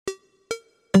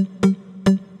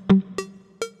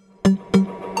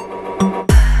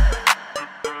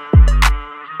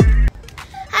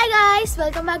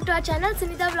welcome back to our channel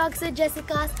Suneetha Vlogs with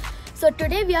Jessica. So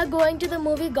today we are going to the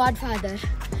movie Godfather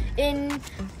in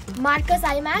Marcus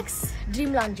IMAX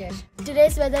Dream Launcher.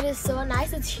 Today's weather is so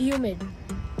nice, it's humid.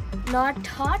 Not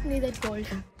hot, neither cold.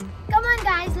 Come on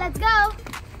guys, let's go!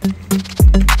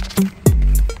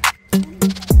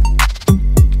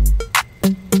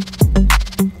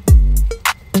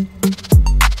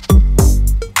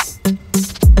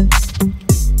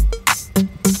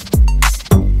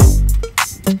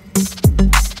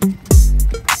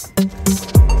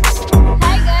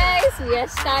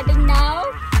 Starting now.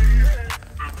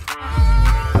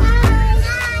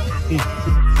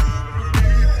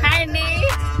 Hi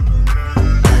Nick.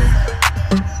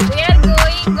 We are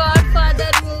going Godfather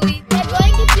movie. We are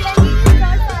going to Bloomington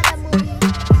Godfather movie.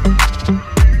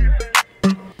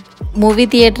 Movie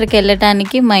థియేటర్కి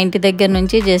వెళ్ళటానికి మా ఇంటి దగ్గర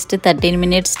నుంచి just 13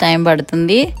 minutes time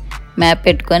పడుతుంది. Map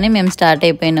పెట్టుకొని మేము start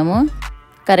అయిపోయినాము.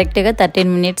 కరెక్ట్గా 13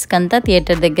 minutes కంతా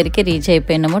థియేటర్ దగ్గరికి రీచ్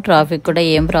అయిపోయినాము. ట్రాఫిక్ కూడా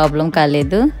ఏం ప్రాబ్లం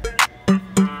కాలేదు.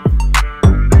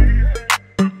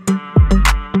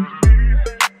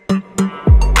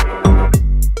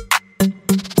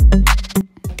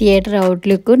 థియేటర్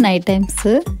అవుట్లుక్ నైట్ టైమ్స్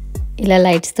ఇలా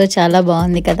లైట్స్తో చాలా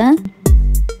బాగుంది కదా.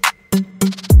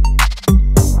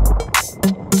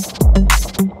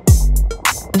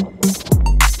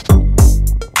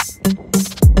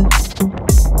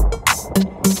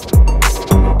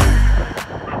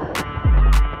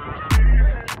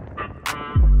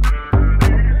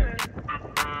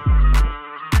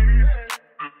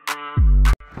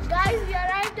 Guys, we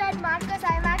arrived at Marcus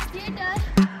IMAX Theatre.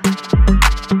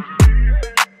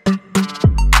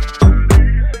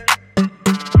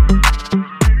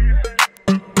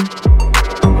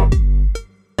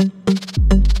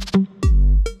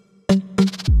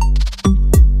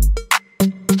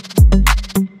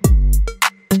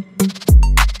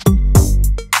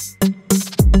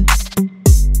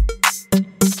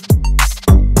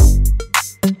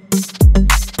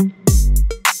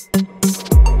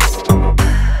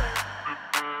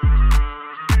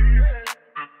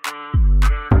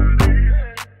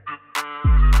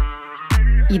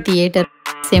 ఈ థియేటర్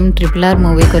సేమ్ RRR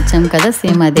మూవీకి వచ్చాం కదా,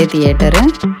 సేమ్ అదే థియేటర్.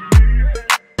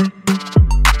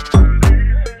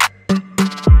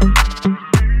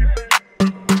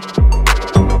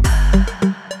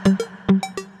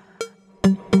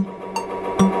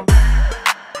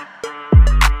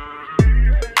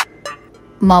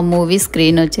 మా మూవీ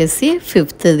స్క్రీన్ వచ్చేసి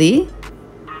 5th.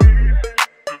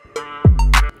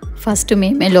 ఫస్ట్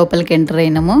మేమే లోపలికి ఎంటర్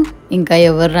అయినాము, ఇంకా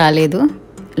ఎవరు రాలేదు.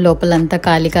 లోపలంతా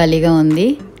ఖాళీగా ఉంది.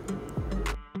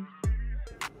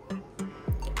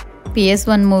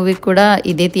 PS1 మూవీకి కూడా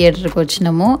ఇదే థియేటర్కి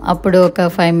వచ్చినాము. అప్పుడు ఒక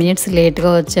 5 minutes లేట్గా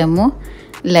వచ్చాము.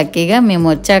 లక్కీగా మేము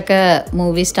వచ్చాక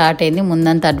మూవీ స్టార్ట్ అయింది.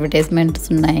 ముందంతా అడ్వర్టైజ్మెంట్స్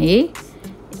ఉన్నాయి.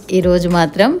 ఈరోజు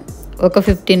మాత్రం ఒక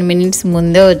 15 minutes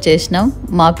ముందే వచ్చేసినాం.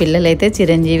 మా పిల్లలైతే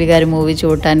చిరంజీవి గారి మూవీ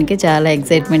చూడటానికి చాలా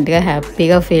ఎక్సైట్మెంట్గా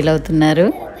హ్యాపీగా ఫీల్ అవుతున్నారు.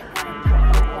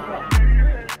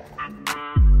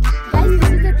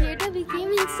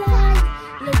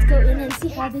 Let's go in and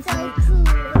see how this looks.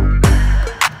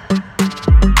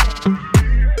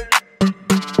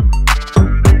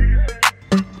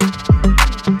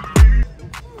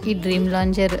 ఈ డ్రీమ్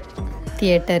లాంచర్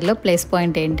థియేటర్లో ప్లస్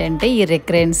పాయింట్ ఏంటంటే ఈ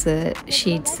రిక్రెన్స్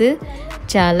షీట్స్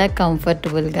చాలా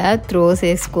కంఫర్టబుల్గా త్రోస్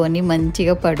వేసుకొని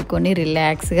మంచిగా పడుకొని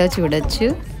రిలాక్స్గా చూడొచ్చు.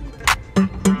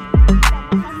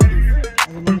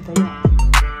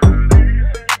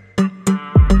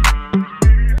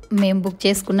 మేము బుక్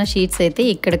చేసుకున్న షీట్స్ అయితే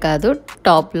ఇక్కడ కాదు,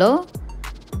 టాప్లో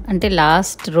అంటే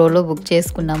లాస్ట్ రోలో బుక్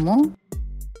చేసుకున్నాము.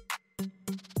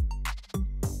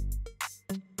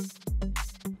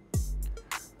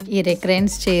 ఈ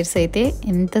రిక్రెన్స్ చైర్స్ అయితే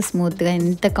ఎంత స్మూత్గా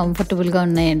ఎంత కంఫర్టబుల్గా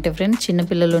ఉన్నాయంటే ఫ్రెండ్స్,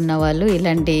 చిన్నపిల్లలు ఉన్న వాళ్ళు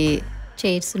ఇలాంటి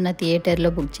చైర్స్ ఉన్న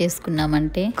థియేటర్లో బుక్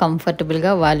చేసుకున్నామంటే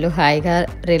కంఫర్టబుల్గా వాళ్ళు హాయిగా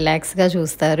రిలాక్స్గా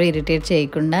చూస్తారు, ఇరిటేట్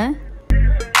చేయకుండా.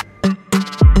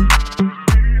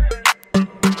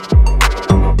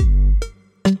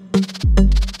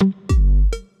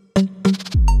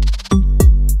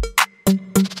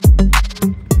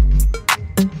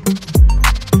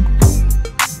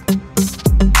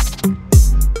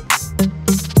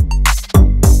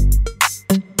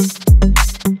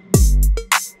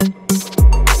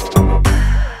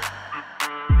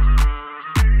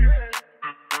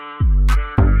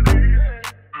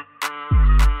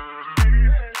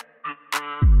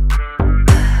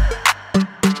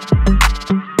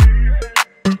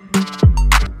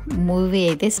 మూవీ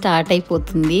అయితే స్టార్ట్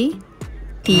అయిపోతుంది.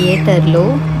 థియేటర్లో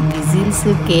విజిల్స్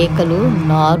కేకలు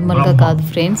నార్మల్గా కాదు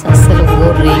ఫ్రెండ్స్, అసలు ఓ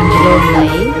రేంజ్లో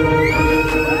ఉన్నాయి.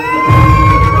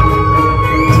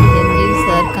 చిరంజీవి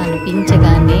సార్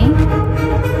కనిపించగానే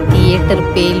థియేటర్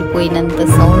థియేటర్ పేలిపోయినంత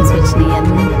సౌండ్స్ వచ్చినాయి.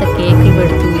 అంత కేకులు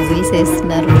పెడుతూ విజిల్స్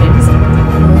వేస్తున్నారు ఫ్రెండ్స్.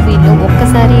 మూవీలో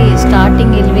ఒక్కసారి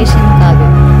స్టార్టింగ్ ఎలివేషన్ కాదు,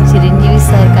 చిరంజీవి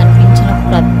సార్ కనిపించిన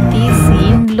ప్రతి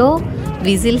సీన్లో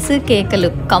విజిల్స్ కేకలు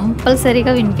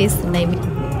కంపల్సరీగా వినిపిస్తున్నాయి.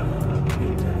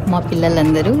 మా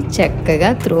పిల్లలందరూ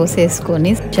చక్కగా త్రోస్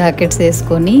వేసుకొని జాకెట్స్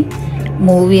వేసుకొని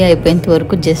మూవీ అయిపోయేంత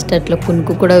వరకు జస్ట్ అట్లా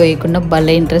కునుకు కూడా వేయకుండా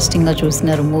భలే ఇంట్రెస్టింగ్గా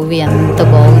చూసినారు. మూవీ అంత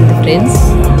బాగుంది ఫ్రెండ్స్.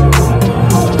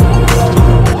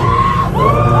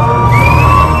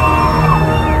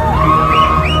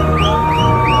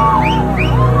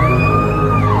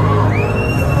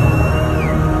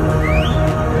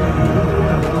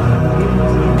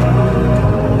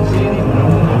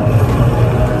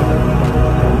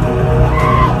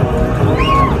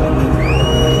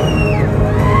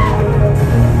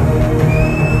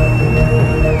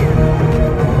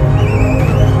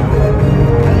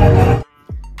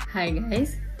 హాయ్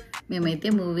గైస్, మేమైతే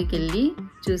మూవీకి వెళ్ళి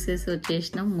చూసేసి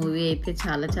వచ్చేసినాం. మూవీ అయితే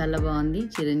చాలా చాలా బాగుంది.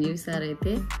 చిరంజీవి సార్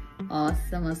అయితే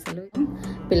ఆసమ్. అసలు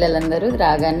పిల్లలందరూ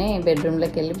రాగానే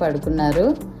బెడ్రూమ్లోకి వెళ్ళి పడుకున్నారు.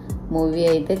 మూవీ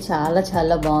అయితే చాలా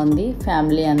చాలా బాగుంది.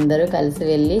 ఫ్యామిలీ అందరూ కలిసి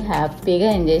వెళ్ళి హ్యాపీగా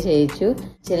ఎంజాయ్ చేయొచ్చు.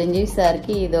 చిరంజీవి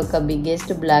సార్కి ఇది ఒక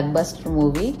బిగ్గెస్ట్ బ్లాక్ బస్టర్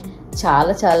మూవీ.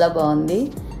 చాలా చాలా బాగుంది.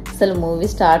 అసలు మూవీ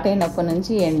స్టార్ట్ అయినప్పటి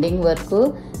నుంచి ఎండింగ్ వరకు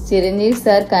చిరంజీవి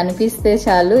సార్ కనిపిస్తే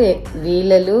చాలు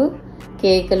వీలలు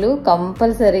కేకులు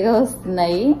కంపల్సరీగా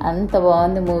వస్తున్నాయి. అంత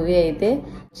బాగుంది మూవీ అయితే.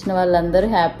 వచ్చిన వాళ్ళందరూ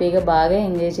హ్యాపీగా బాగా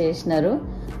ఎంజాయ్ చేసినారు.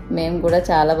 మేము కూడా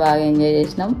చాలా బాగా ఎంజాయ్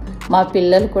చేసినాం. మా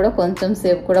పిల్లలు కూడా కొంచెం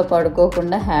సేపు కూడా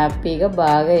పడుకోకుండా హ్యాపీగా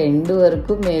బాగా ఎండ్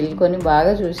వరకు మేల్కొని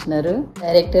బాగా చూసినారు.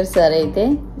 డైరెక్టర్ సార్ అయితే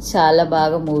చాలా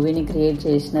బాగా మూవీని క్రియేట్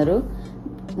చేసినారు.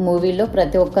 మూవీలో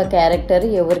ప్రతి ఒక్క క్యారెక్టర్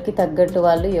ఎవరికి తగ్గట్టు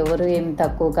వాళ్ళు, ఎవరు ఏమి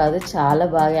తక్కువ కాదు, చాలా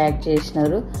బాగా యాక్ట్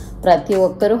చేసినారు. ప్రతి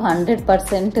ఒక్కరు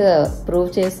 100% ప్రూవ్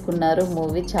చేసుకున్నారు.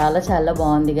 మూవీ చాలా చాలా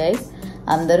బాగుంది గైస్.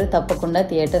 అందరూ తప్పకుండా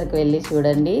థియేటర్కి వెళ్ళి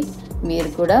చూడండి.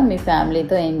 మీరు కూడా మీ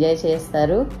ఫ్యామిలీతో ఎంజాయ్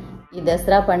చేస్తారు. ఈ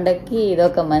దసరా పండగకి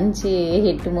ఇదొక మంచి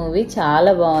హిట్ మూవీ.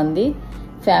 చాలా బాగుంది.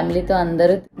 ఫ్యామిలీతో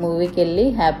అందరూ మూవీకి వెళ్ళి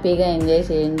హ్యాపీగా ఎంజాయ్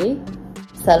చేయండి.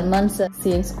 సల్మాన్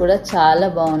సీన్స్ కూడా చాలా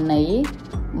బాగున్నాయి.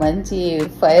 మంచి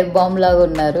ఫైర్ బాంబ్ లాగా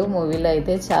ఉన్నారు మూవీలో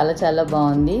అయితే. చాలా చాలా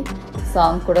బాగుంది.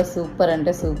 సాంగ్ కూడా సూపర్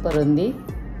అంటే సూపర్ ఉంది.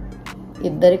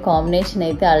 ఇద్దరి కాంబినేషన్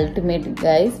అయితే అల్టిమేట్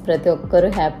గైస్. ప్రతి ఒక్కరూ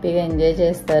హ్యాపీగా ఎంజాయ్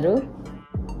చేస్తారు.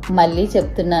 మళ్ళీ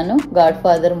చెప్తున్నాను, గాడ్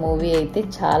ఫాదర్ మూవీ అయితే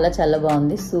చాలా చాలా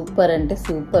బాగుంది. సూపర్ అంటే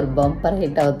సూపర్ బంపర్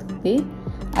హిట్ అవుతుంది.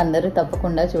 అందరూ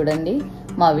తప్పకుండా చూడండి.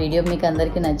 మా వీడియో మీకు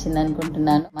అందరికీ నచ్చింది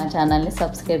అనుకుంటున్నాను. మా ఛానల్ని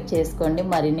సబ్స్క్రైబ్ చేసుకోండి.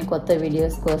 మరిన్ని కొత్త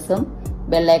వీడియోస్ కోసం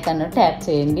బెల్ ఐకాన్ను ట్యాప్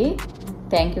చేయండి.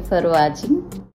 Thank you for watching.